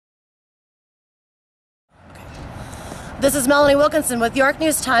This is Melanie Wilkinson with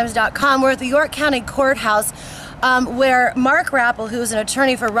YorkNewsTimes.com. We're at the York County Courthouse where Mark Rappel, who's an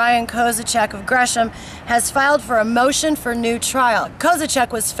attorney for Ryan Kozisek of Gresham, has filed for a motion for new trial.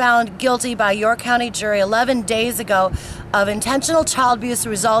 Kozisek was found guilty by York County jury 11 days ago of intentional child abuse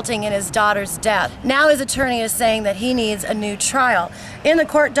resulting in his daughter's death. Now his attorney is saying that he needs a new trial. In the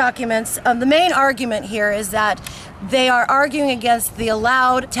court documents, the main argument here is that they are arguing against the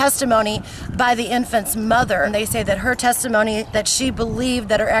allowed testimony by the infant's mother. And they say that her testimony that she believed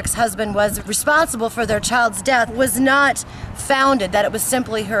that her ex-husband was responsible for their child's death was not founded, that it was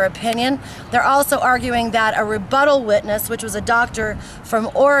simply her opinion. They're also arguing that a rebuttal witness, which was a doctor from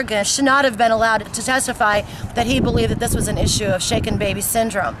Oregon, should not have been allowed to testify that he believed that this was an issue of shaken baby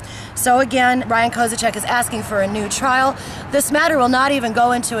syndrome. So again, Ryan Kozisek is asking for a new trial. This matter will not even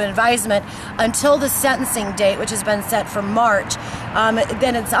go into advisement until the sentencing date, which has been set for March.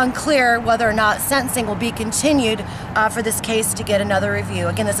 Then it's unclear whether or not sentencing will be continued for this case to get another review.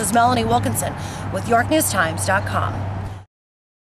 Again, this is Melanie Wilkinson with YorkNewsTimes.com.